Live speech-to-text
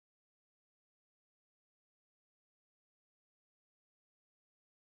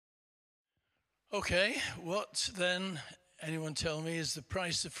Okay, what then, anyone tell me, is the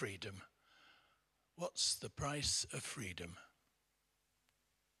price of freedom? What's the price of freedom?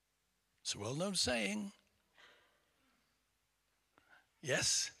 It's a well-known saying.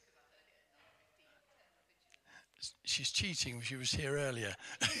 Yes? She's cheating, she was here earlier.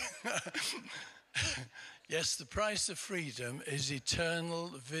 Yes, the price of freedom is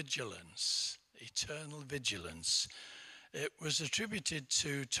eternal vigilance. Eternal vigilance. It was attributed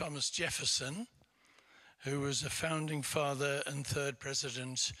to Thomas Jefferson, who was a founding father and third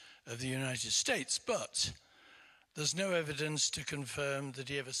president of the United States, but there's no evidence to confirm that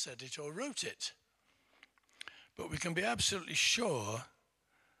he ever said it or wrote it. But we can be absolutely sure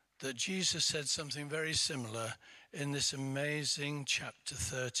that Jesus said something very similar in this amazing chapter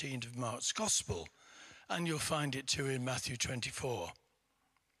 13 of Mark's Gospel, and you'll find it too in Matthew 24.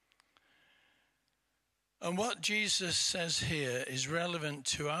 And what Jesus says here is relevant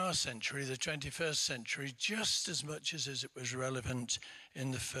to our century, the 21st century, just as much as it was relevant in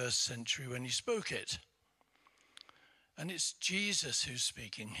the first century when he spoke it. And it's Jesus who's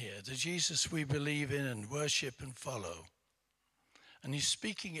speaking here, the Jesus we believe in and worship and follow. And he's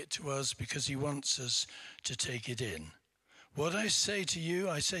speaking it to us because he wants us to take it in. What I say to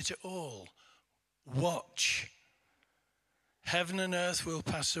you, I say to all, watch. Heaven and earth will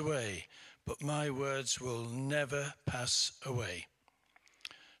pass away, but my words will never pass away.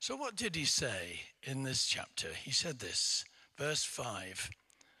 So what did he say in this chapter? He said this, verse 5.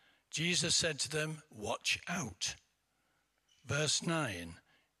 Jesus said to them, watch out. Verse 9,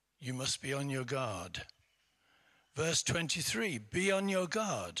 you must be on your guard. Verse 23, be on your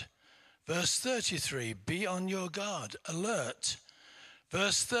guard. Verse 33, be on your guard, alert.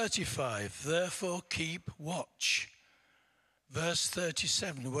 Verse 35, therefore keep watch. Verse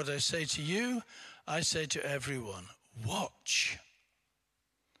 37, what I say to you, I say to everyone, watch.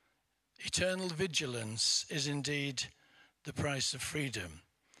 Eternal vigilance is indeed the price of freedom.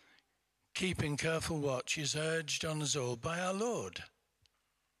 Keeping careful watch is urged on us all by our Lord.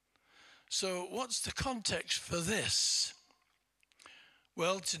 So what's the context for this?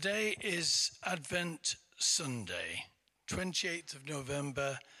 Well, today is Advent Sunday, 28th of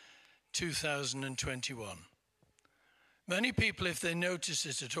November, 2021. Many people, if they notice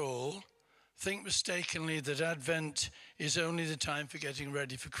it at all, think mistakenly that Advent is only the time for getting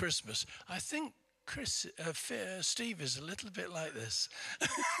ready for Christmas. I think Steve is a little bit like this.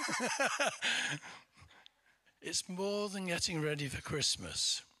 It's more than getting ready for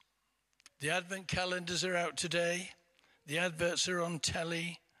Christmas. The Advent calendars are out today. The adverts are on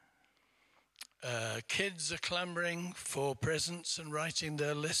telly. Kids are clamoring for presents and writing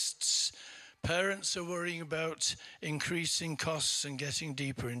their lists. Parents are worrying about increasing costs and getting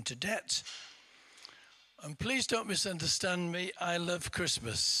deeper into debt. And please don't misunderstand me. I love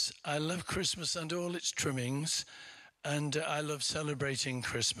Christmas. I love Christmas and all its trimmings, and I love celebrating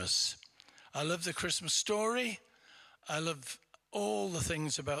Christmas. I love the Christmas story. I love all the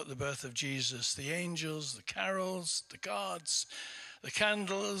things about the birth of Jesus, the angels, the carols, the cards, the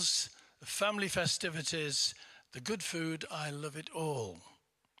candles, the family festivities, the good food. I love it all.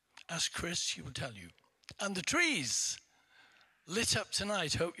 Ask Chris, he will tell you. And the trees lit up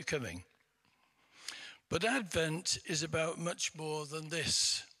tonight. Hope you're coming. But Advent is about much more than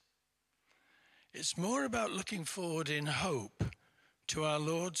this. It's more about looking forward in hope to our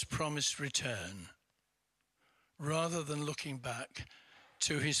Lord's promised return, rather than looking back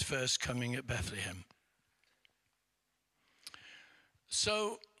to his first coming at Bethlehem.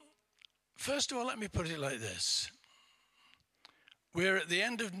 So, first of all, let me put it like this. We're at the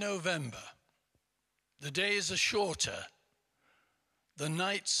end of November. The days are shorter. The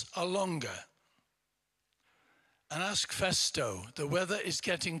nights are longer. And ask Festo, the weather is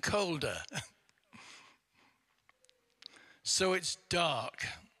getting colder. So it's dark.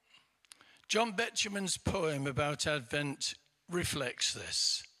 John Betjeman's poem about Advent reflects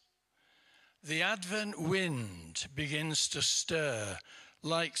this. The Advent wind begins to stir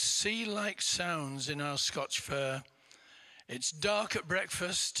like sea-like sounds in our Scotch fir. It's dark at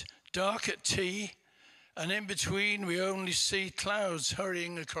breakfast, dark at tea, and in between we only see clouds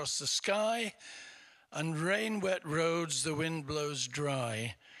hurrying across the sky, and rain-wet roads the wind blows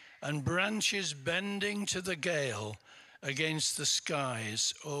dry, and branches bending to the gale against the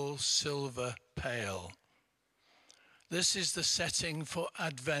skies, all silver pale. This is the setting for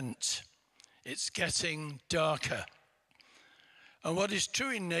Advent. It's getting darker. And what is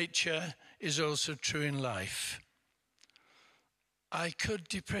true in nature is also true in life. I could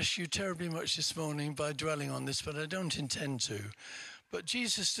depress you terribly much this morning by dwelling on this, but I don't intend to. But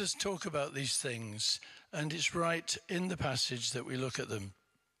Jesus does talk about these things, and it's right in the passage that we look at them.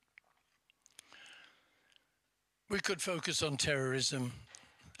 We could focus on terrorism,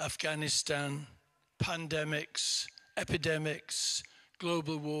 Afghanistan, pandemics, epidemics,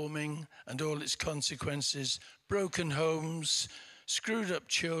 global warming and all its consequences, broken homes, screwed up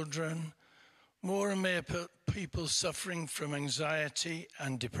children, more and more people suffering from anxiety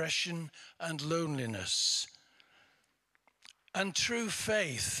and depression and loneliness. And true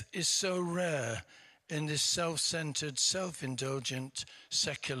faith is so rare in this self-centered, self-indulgent,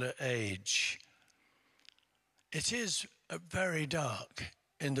 secular age. It is very dark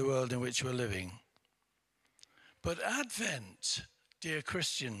in the world in which we're living. But Advent, dear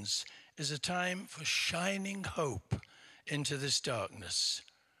Christians, is a time for shining hope into this darkness.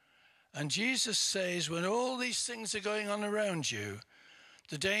 And Jesus says, when all these things are going on around you,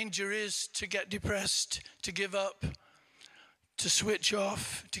 the danger is to get depressed, to give up, to switch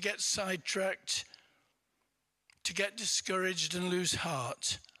off, to get sidetracked, to get discouraged and lose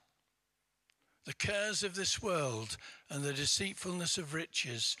heart. The cares of this world and the deceitfulness of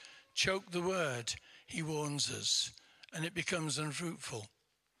riches choke the word, he warns us, and it becomes unfruitful.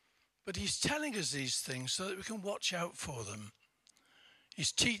 But he's telling us these things so that we can watch out for them.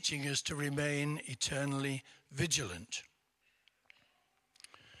 He's teaching us to remain eternally vigilant.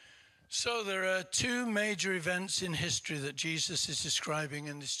 So there are two major events in history that Jesus is describing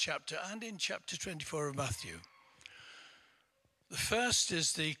in this chapter and in chapter 24 of Matthew. The first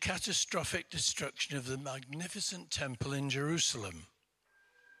is the catastrophic destruction of the magnificent temple in Jerusalem.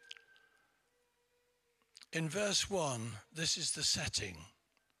 In verse 1, this is the setting.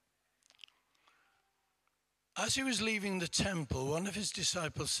 As he was leaving the temple, one of his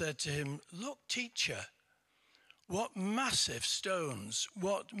disciples said to him, "Look, teacher, what massive stones,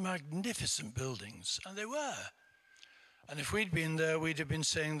 what magnificent buildings." And they were. And if we'd been there, we'd have been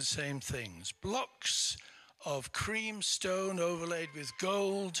saying the same things. Blocks of cream stone overlaid with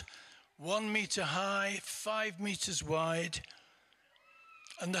gold, 1 meter high, 5 meters wide.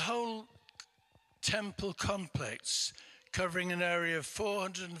 And the whole temple complex covering an area of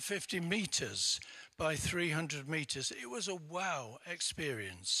 450 meters by 300 meters. It was a wow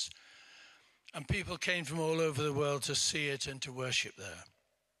experience. And people came from all over the world to see it and to worship there.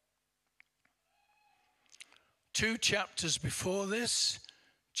 2 chapters before this,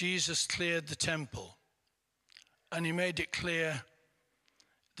 Jesus cleared the temple. And he made it clear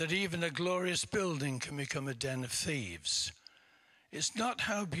that even a glorious building can become a den of thieves. It's not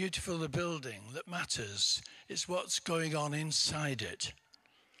how beautiful the building that matters, it's what's going on inside it.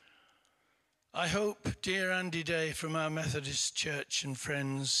 I hope dear Andy Day from our Methodist Church and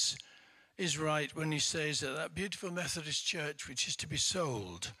friends is right when he says that that beautiful Methodist church which is to be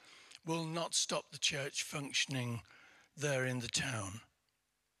sold will not stop the church functioning there in the town.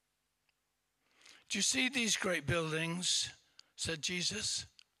 "Do you see these great buildings?" said Jesus.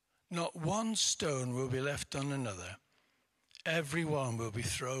 "Not one stone will be left on another. Every one will be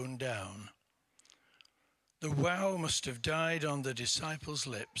thrown down." The wow must have died on the disciples'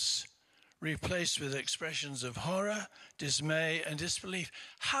 lips, replaced with expressions of horror, dismay, and disbelief.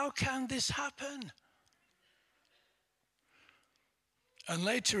 How can this happen? And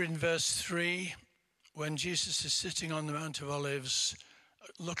later in verse 3, when Jesus is sitting on the Mount of Olives,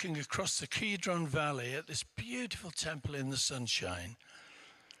 looking across the Kidron Valley at this beautiful temple in the sunshine,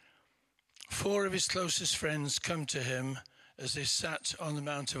 4 of his closest friends come to him as they sat on the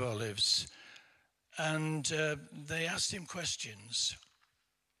Mount of Olives, and they asked him questions.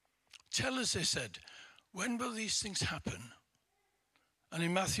 "Tell us," they said, "when will these things happen?" And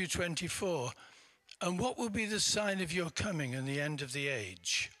in Matthew 24, "And what will be the sign of your coming and the end of the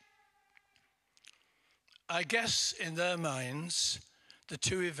age?" I guess in their minds, the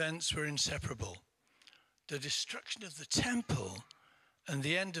 2 events were inseparable. The destruction of the temple and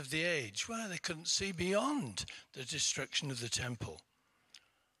the end of the age. Well, they couldn't see beyond the destruction of the temple.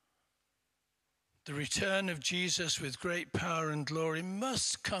 The return of Jesus with great power and glory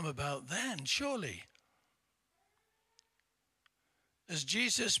must come about then, surely. As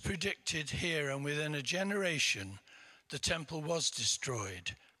Jesus predicted here, and within a generation, the temple was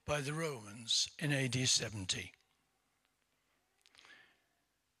destroyed by the Romans in AD 70.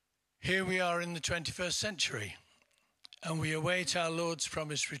 Here we are in the 21st century, and we await our Lord's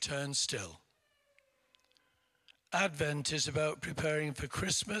promised return still. Advent is about preparing for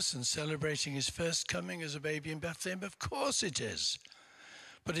Christmas and celebrating his first coming as a baby in Bethlehem. Of course it is.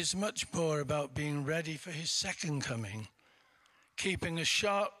 But it's much more about being ready for his second coming, keeping a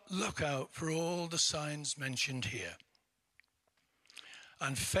sharp lookout for all the signs mentioned here,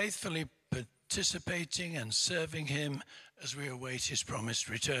 and faithfully participating and serving him as we await his promised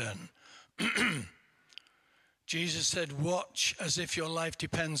return. Jesus said, "Watch as if your life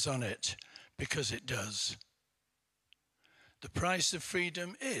depends on it," because it does. The price of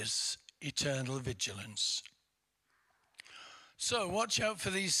freedom is eternal vigilance. So watch out for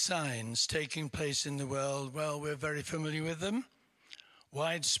these signs taking place in the world. Well, we're very familiar with them.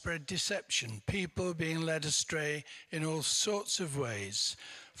 Widespread deception, people being led astray in all sorts of ways.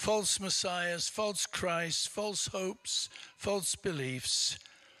 False messiahs, false Christs, false hopes, false beliefs.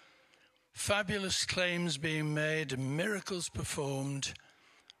 Fabulous claims being made and miracles performed.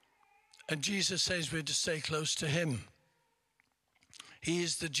 And Jesus says we're to stay close to him. He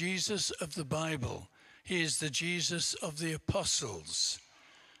is the Jesus of the Bible. He is the Jesus of the apostles.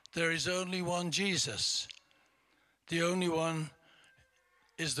 There is only one Jesus. The only one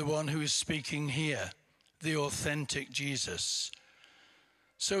is the one who is speaking here, the authentic Jesus.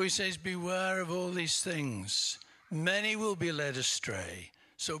 So he says, beware of all these things. Many will be led astray,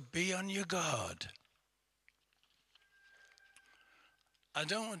 so be on your guard. I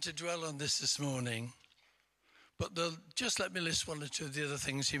don't want to dwell on this morning, but just let me list one or two of the other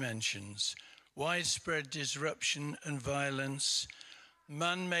things he mentions. Widespread disruption and violence,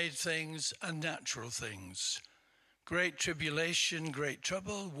 man-made things and natural things. Great tribulation, great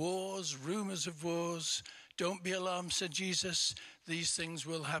trouble, wars, rumors of wars. Don't be alarmed, said Jesus. These things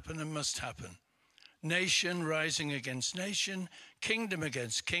will happen and must happen. Nation rising against nation, kingdom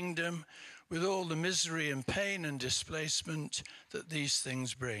against kingdom, with all the misery and pain and displacement that these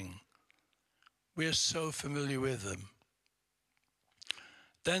things bring. We are so familiar with them.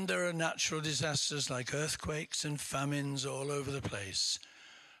 Then there are natural disasters like earthquakes and famines all over the place.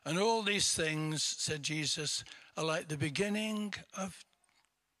 And all these things, said Jesus, are like the beginning of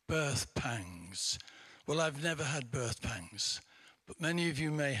birth pangs. Well, I've never had birth pangs, but many of you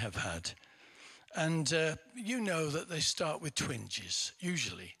may have had. And you know that they start with twinges,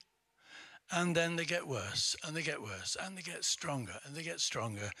 usually. And then they get worse, and they get worse, and they get stronger, and they get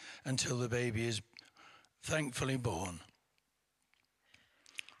stronger until the baby is thankfully born.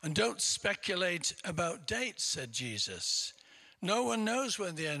 And don't speculate about dates, said Jesus. No one knows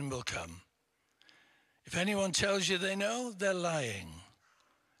when the end will come. If anyone tells you they know, they're lying.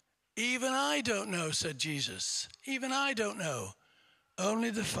 Even I don't know, said Jesus. Even I don't know.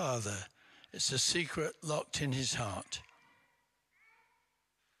 Only the Father. It's a secret locked in his heart.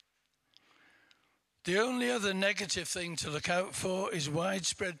 The only other negative thing to look out for is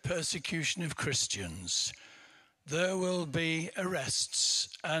widespread persecution of Christians. There will be arrests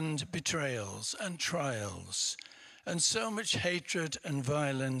and betrayals and trials and so much hatred and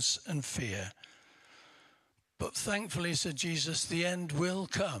violence and fear. But thankfully, said Jesus, the end will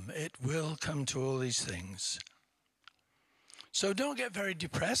come. It will come to all these things. So don't get very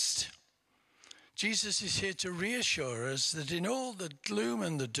depressed. Jesus is here to reassure us that in all the gloom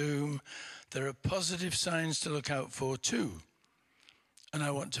and the doom, there are positive signs to look out for too. And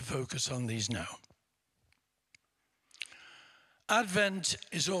I want to focus on these now. Advent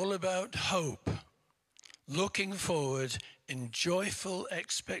is all about hope, looking forward in joyful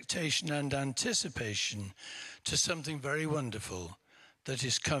expectation and anticipation to something very wonderful that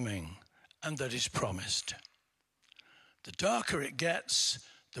is coming and that is promised. The darker it gets,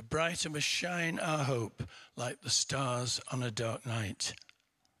 the brighter must shine our hope like the stars on a dark night.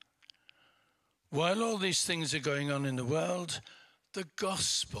 While all these things are going on in the world, the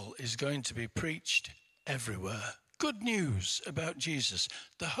gospel is going to be preached everywhere. Good news about Jesus,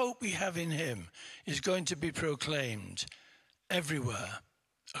 the hope we have in him, is going to be proclaimed everywhere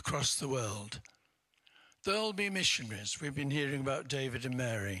across the world. There'll be missionaries. We've been hearing about David and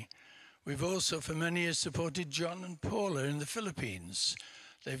Mary. We've also for many years supported John and Paula in the Philippines.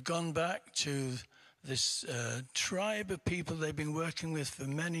 They've gone back to this tribe of people they've been working with for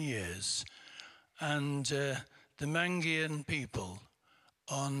many years. And the Mangian people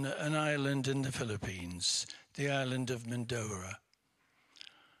on an island in the Philippines, the island of Mindoro.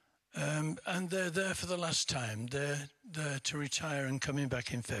 And they're there for the last time. They're there to retire and coming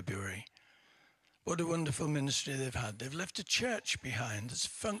back in February. What a wonderful ministry they've had. They've left a church behind that's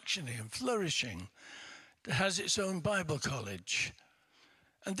functioning and flourishing, that has its own Bible college.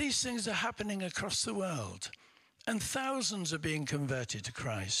 And these things are happening across the world. And thousands are being converted to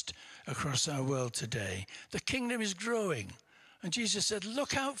Christ across our world today. The kingdom is growing. And Jesus said,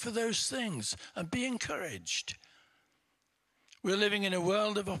 look out for those things and be encouraged. We're living in a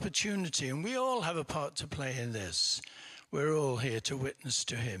world of opportunity, and we all have a part to play in this. We're all here to witness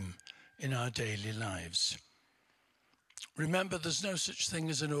to him in our daily lives. Remember, there's no such thing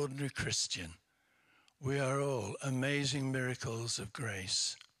as an ordinary Christian. We are all amazing miracles of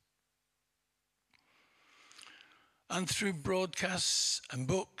grace. And through broadcasts and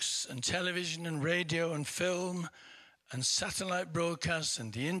books and television and radio and film and satellite broadcasts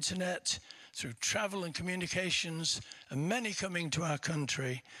and the internet, through travel and communications, and many coming to our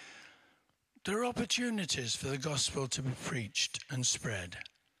country, there are opportunities for the gospel to be preached and spread,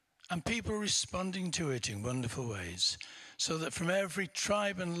 and people responding to it in wonderful ways, so that from every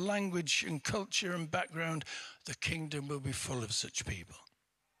tribe and language and culture and background, the kingdom will be full of such people.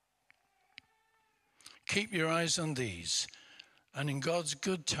 Keep your eyes on these, and in God's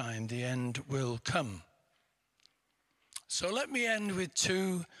good time, the end will come. So let me end with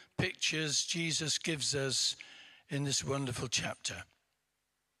two pictures Jesus gives us in this wonderful chapter.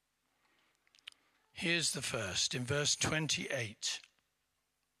 Here's the first, in verse 28.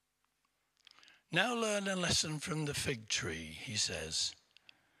 Now learn a lesson from the fig tree, he says.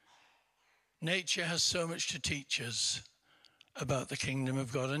 Nature has so much to teach us about the kingdom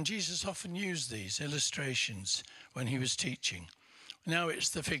of God, and Jesus often used these illustrations when he was teaching. Now it's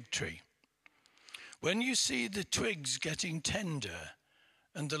the fig tree. When you see the twigs getting tender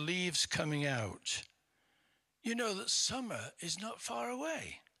and the leaves coming out, you know that summer is not far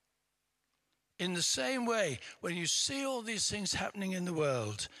away. In the same way, when you see all these things happening in the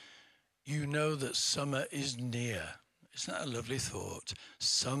world, you know that summer is near. Isn't that a lovely thought?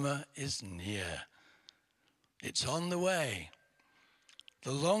 Summer is near. It's on the way.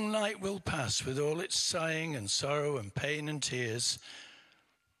 The long night will pass with all its sighing and sorrow and pain and tears.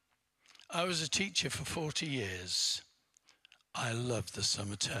 I was a teacher for 40 years. I loved the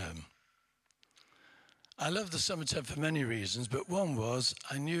summer term. I loved the summer term for many reasons, but one was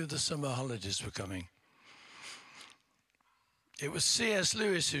I knew the summer holidays were coming. It was C.S.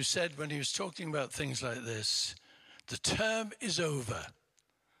 Lewis who said when he was talking about things like this, the term is over,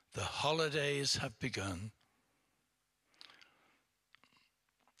 the holidays have begun.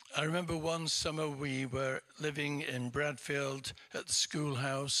 I remember one summer we were living in Bradfield at the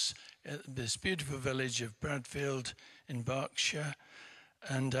schoolhouse, at this beautiful village of Bradfield in Berkshire,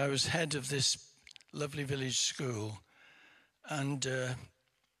 and I was head of this lovely village school, and the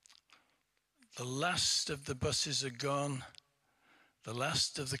last of the buses had gone, the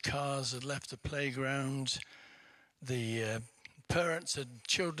last of the cars had left the playground, the parents and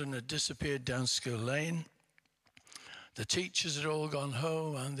children had disappeared down School Lane, the teachers had all gone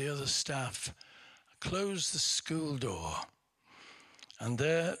home, and the other staff closed the school door. And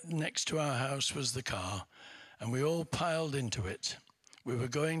there, next to our house, was the car, and we all piled into it. We were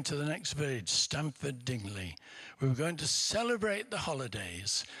going to the next village, Stamford Dingley. We were going to celebrate the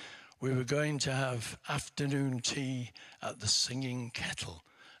holidays. We were going to have afternoon tea at the Singing Kettle.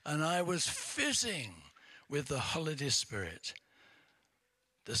 And I was fizzing with the holiday spirit.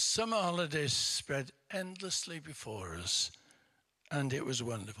 The summer holidays spread endlessly before us, and it was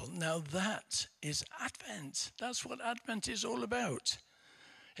wonderful. Now that is Advent. That's what Advent is all about.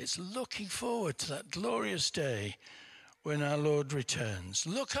 It's looking forward to that glorious day when our Lord returns.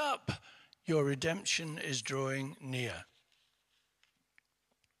 Look up, your redemption is drawing near.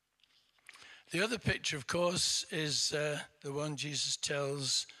 The other picture, of course, is the one Jesus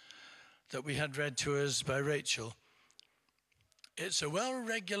tells that we had read to us by Rachel. It's a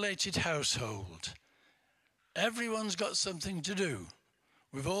well-regulated household. Everyone's got something to do.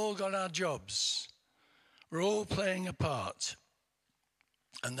 We've all got our jobs. We're all playing a part.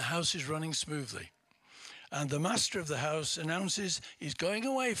 And the house is running smoothly. And the master of the house announces he's going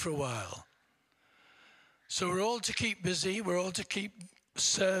away for a while. So we're all to keep busy. We're all to keep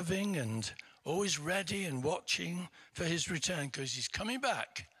serving and always ready and watching for his return because he's coming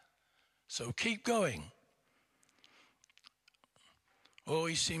back. So keep going. Oh,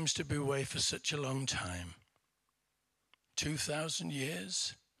 he seems to be away for such a long time. 2,000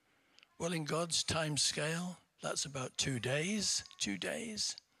 years? Well, in God's time scale, that's about 2 days. 2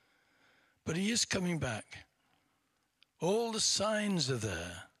 days. But he is coming back. All the signs are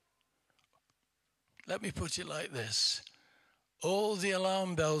there. Let me put it like this. All the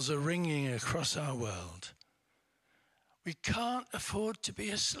alarm bells are ringing across our world. We can't afford to be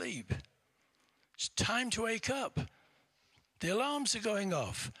asleep. It's time to wake up. The alarms are going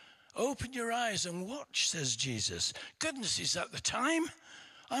off. Open your eyes and watch, says Jesus. Goodness, is that the time?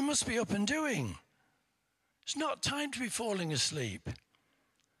 I must be up and doing. It's not time to be falling asleep.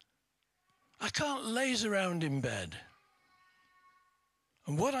 I can't laze around in bed.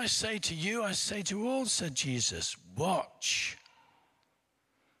 And what I say to you, I say to all, said Jesus, watch.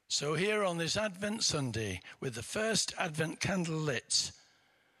 So here on this Advent Sunday, with the first Advent candle lit,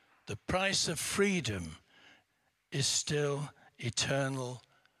 the price of freedom is still eternal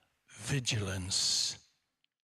vigilance.